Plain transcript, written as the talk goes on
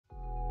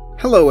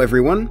Hello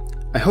everyone,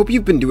 I hope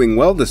you've been doing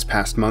well this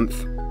past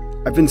month.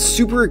 I've been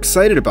super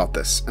excited about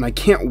this, and I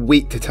can't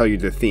wait to tell you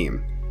the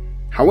theme.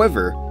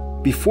 However,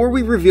 before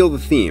we reveal the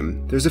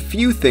theme, there's a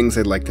few things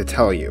I'd like to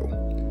tell you.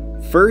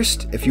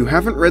 First, if you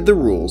haven't read the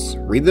rules,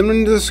 read them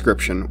in the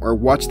description or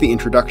watch the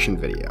introduction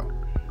video.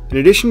 In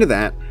addition to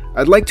that,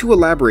 I'd like to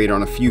elaborate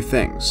on a few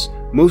things,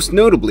 most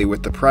notably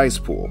with the prize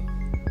pool.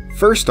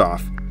 First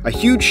off, a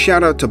huge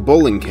shout out to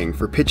Bowling King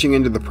for pitching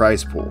into the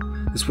prize pool.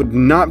 This would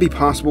not be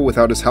possible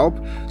without his help,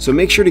 so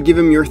make sure to give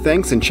him your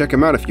thanks and check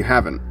him out if you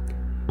haven't.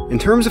 In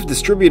terms of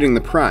distributing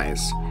the prize,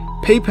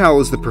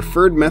 PayPal is the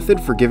preferred method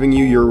for giving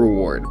you your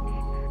reward.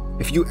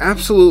 If you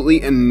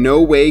absolutely in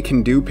no way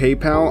can do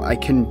PayPal, I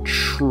can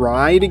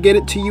try to get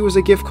it to you as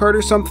a gift card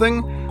or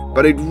something,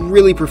 but I'd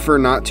really prefer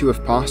not to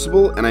if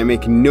possible, and I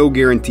make no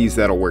guarantees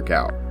that'll work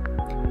out.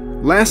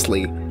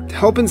 Lastly, to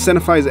help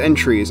incentivize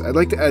entries, I'd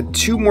like to add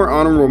 2 more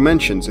honorable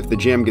mentions if the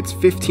jam gets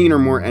 15 or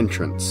more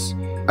entrants.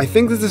 I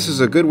think that this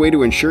is a good way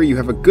to ensure you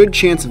have a good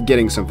chance of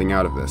getting something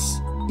out of this.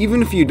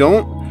 Even if you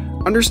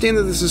don't, understand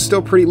that this is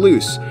still pretty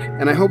loose,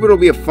 and I hope it'll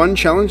be a fun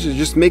challenge to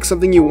just make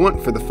something you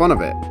want for the fun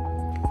of it.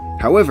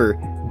 However,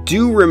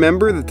 do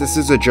remember that this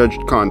is a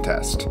judged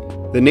contest.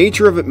 The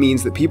nature of it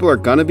means that people are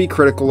gonna be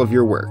critical of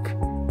your work.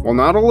 While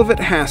not all of it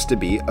has to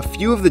be, a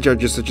few of the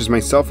judges such as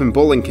myself and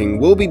Bowling King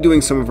will be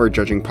doing some of our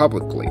judging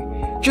publicly.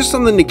 Just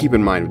something to keep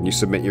in mind when you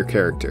submit your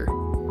character.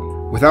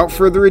 Without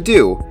further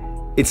ado,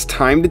 it's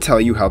time to tell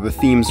you how the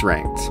themes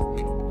ranked.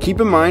 Keep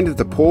in mind that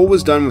the poll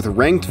was done with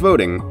ranked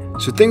voting,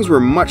 so things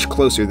were much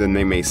closer than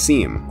they may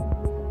seem.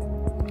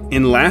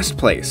 In last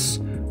place,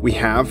 we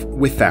have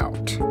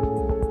Without.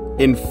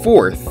 In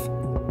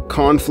 4th,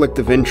 Conflict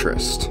of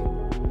Interest.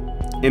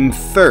 In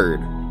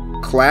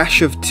 3rd,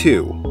 Clash of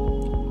Two.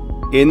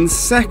 In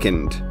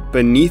 2nd,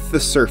 Beneath the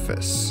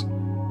Surface.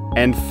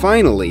 And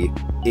finally,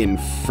 in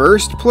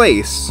 1st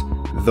place,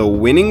 the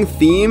winning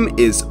theme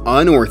is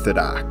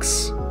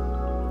Unorthodox.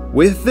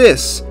 With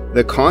this,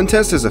 the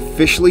contest has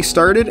officially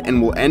started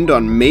and will end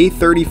on May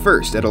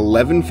 31st at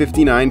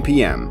 11:59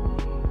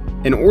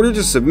 p.m. In order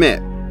to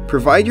submit,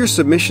 provide your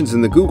submissions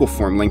in the Google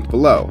form linked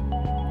below.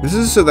 This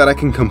is so that I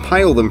can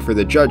compile them for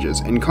the judges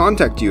and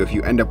contact you if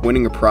you end up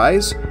winning a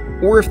prize,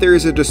 or if there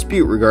is a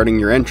dispute regarding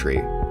your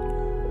entry.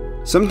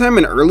 Sometime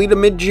in early to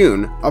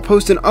mid-June, I'll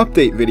post an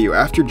update video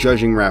after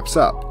judging wraps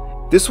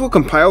up. This will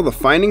compile the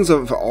findings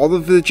of all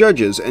of the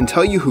judges and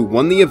tell you who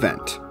won the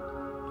event.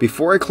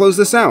 Before I close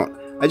this out,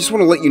 I just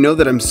want to let you know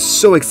that I'm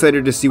so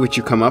excited to see what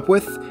you come up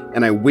with,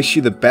 and I wish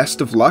you the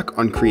best of luck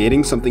on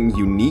creating something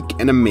unique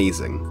and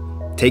amazing.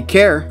 Take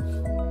care!